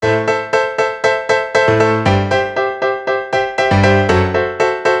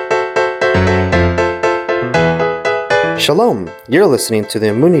Shalom, you're listening to the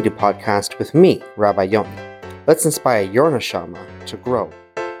Immunity Podcast with me, Rabbi Yoni. Let's inspire your neshama to grow.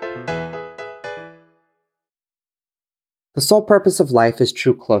 The sole purpose of life is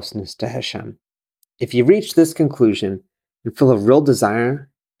true closeness to HaShem. If you reach this conclusion and feel a real desire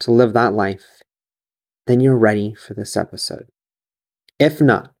to live that life, then you're ready for this episode. If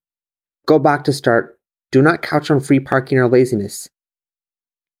not, go back to start. Do not couch on free parking or laziness.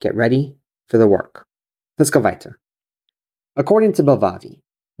 Get ready for the work. Let's go weiter. According to Bavavi,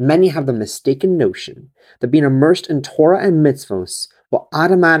 many have the mistaken notion that being immersed in Torah and mitzvos will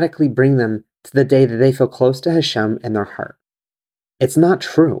automatically bring them to the day that they feel close to Hashem in their heart. It's not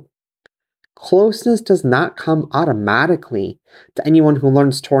true. Closeness does not come automatically to anyone who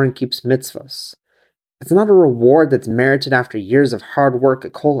learns Torah and keeps mitzvos. It's not a reward that's merited after years of hard work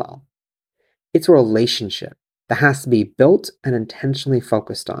at Kollel. It's a relationship that has to be built and intentionally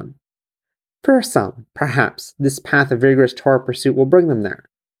focused on. For some, perhaps, this path of rigorous Torah pursuit will bring them there.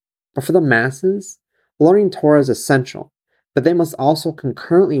 But for the masses, learning Torah is essential, but they must also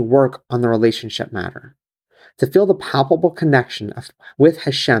concurrently work on the relationship matter. To feel the palpable connection with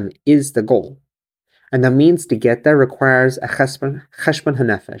Hashem is the goal, and the means to get there requires a cheshbon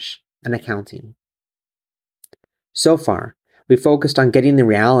hanefesh, an accounting. So far, we focused on getting the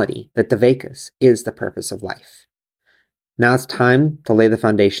reality that Dveikus is the purpose of life. Now it's time to lay the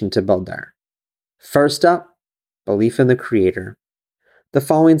foundation to build there. First up, belief in the Creator. The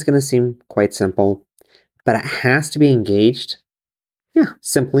following is going to seem quite simple, but it has to be engaged,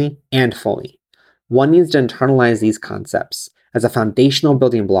 simply and fully. One needs to internalize these concepts as a foundational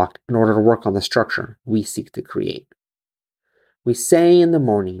building block in order to work on the structure we seek to create. We say in the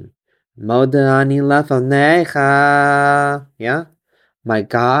morning, Moda ani lefanecha. My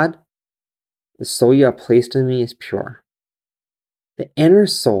God, the soul you have placed in me is pure. The inner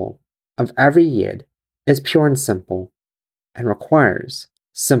soul of every Yid is pure and simple, and requires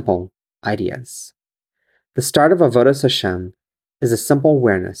simple ideas. The start of Avodas Hashem is a simple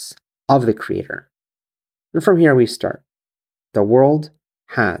awareness of the Creator. And from here we start. The world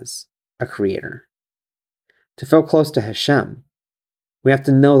has a Creator. To feel close to Hashem, we have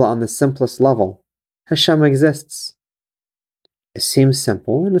to know that on the simplest level, Hashem exists. It seems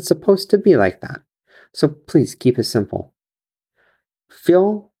simple, and it's supposed to be like that. So please keep it simple.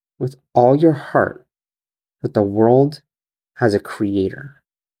 Feel with all your heart that the world has a Creator.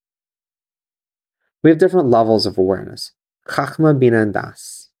 We have different levels of awareness. Chachma, Bina, and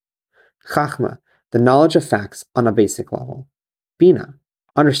Das. Chachma, the knowledge of facts on a basic level. Bina,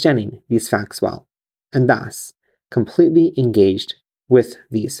 understanding these facts well. And Das, completely engaged with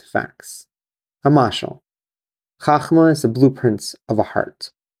these facts. Hamashal. Chachma is the blueprints of a heart.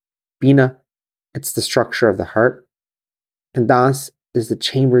 Bina, it's the structure of the heart. And Das is the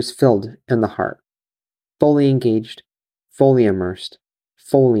chambers filled in the heart. Fully engaged, fully immersed,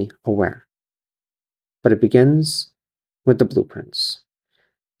 fully aware. But it begins with the blueprints.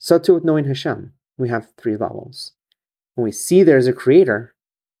 So too with knowing Hashem, we have 3 levels. When we see there's a Creator,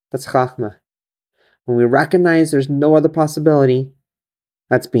 that's Chachma. When we recognize there's no other possibility,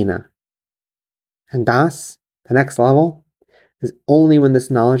 that's Bina. And Das, the next level, is only when this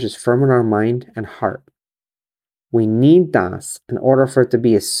knowledge is firm in our mind and heart. We need Das in order for it to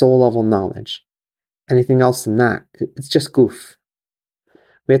be a soul-level knowledge. Anything else than that, it's just goof.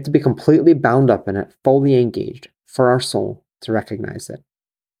 We have to be completely bound up in it, fully engaged, for our soul to recognize it.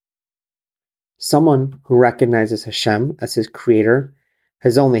 Someone who recognizes Hashem as his Creator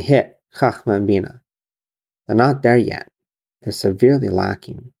has only hit Chachma and Bina. They're not there yet. They're severely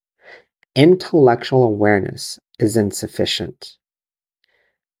lacking. Intellectual awareness is insufficient.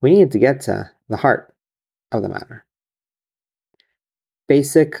 We need to get to the heart of the matter.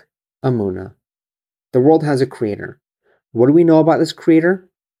 Basic Amunah. The world has a Creator. What do we know about this Creator?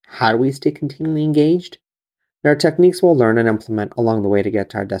 How do we stay continually engaged? There are techniques we'll learn and implement along the way to get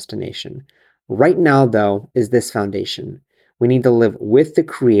to our destination. Right now, though, is this foundation. We need to live with the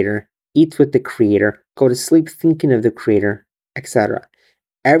Creator, eat with the Creator, go to sleep thinking of the Creator, etc.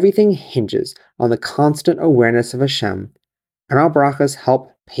 Everything hinges on the constant awareness of Hashem, and our brachas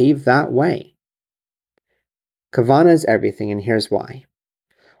help pave that way. Kavana is everything, and here's why.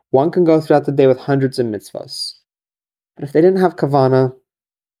 One can go throughout the day with hundreds of mitzvahs, but if they didn't have kavana,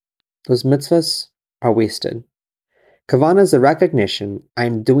 those mitzvahs are wasted. Kavana is the recognition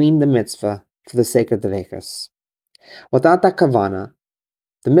I'm doing the mitzvah for the sake of the Dveikus. Without that kavana,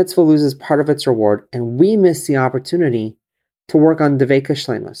 the mitzvah loses part of its reward, and we miss the opportunity to work on Dveikus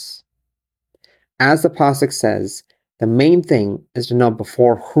Shleimus. As the pasuk says, the main thing is to know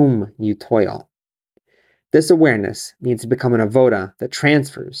before whom you toil. This awareness needs to become an avoda that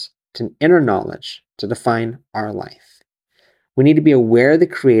transfers to an inner knowledge to define our life. We need to be aware of the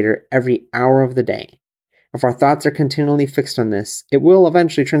Creator every hour of the day. If our thoughts are continually fixed on this, it will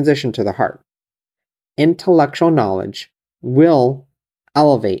eventually transition to the heart. Intellectual knowledge will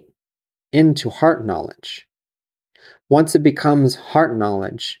elevate into heart knowledge. Once it becomes heart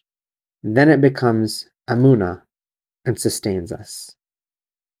knowledge, then it becomes Amunah and sustains us.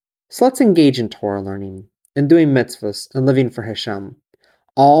 So let's engage in Torah learning and doing mitzvahs and living for HaShem,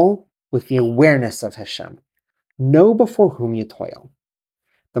 all with the awareness of HaShem. Know before whom you toil.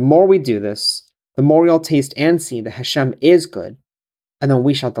 The more we do this, the more we'll taste and see that HaShem is good, and then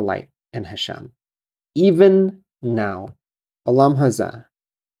we shall delight in HaShem. Even now, Olam Hazeh.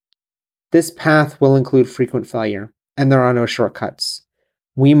 This path will include frequent failure, and there are no shortcuts.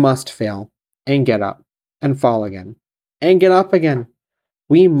 We must fail and get up and fall again and get up again.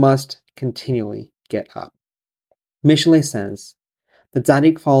 We must continually get up. Mishle says, the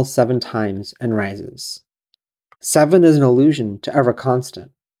tzaddik falls 7 times and rises. 7 is an allusion to ever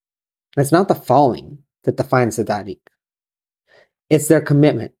constant. It's not the falling that defines the tzaddik. It's their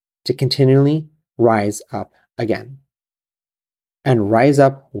commitment to continually rise up again. And rise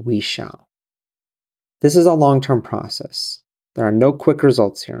up we shall. This is a long-term process. There are no quick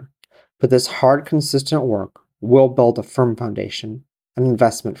results here, but this hard, consistent work will build a firm foundation, an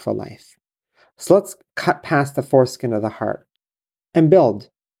investment for life. So let's cut past the foreskin of the heart and build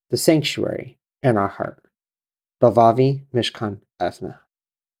the sanctuary in our heart. Bavavi Mishkan Evna.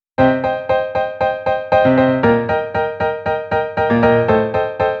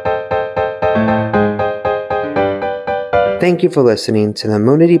 Thank you for listening to the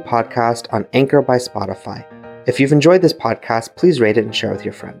Immunity Podcast on Anchor by Spotify. If you've enjoyed this podcast, please rate it and share with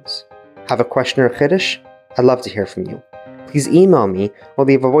your friends. Have a question or a chiddush? I'd love to hear from you. Please email me or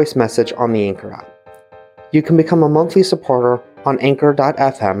leave a voice message on the Anchor app. You can become a monthly supporter on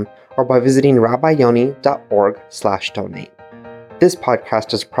anchor.fm or by visiting rabbiyoni.org/donate. This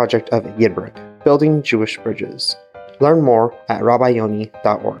podcast is a project of Yidbrick, Building Jewish Bridges. Learn more at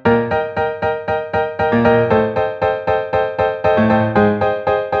rabbiyoni.org.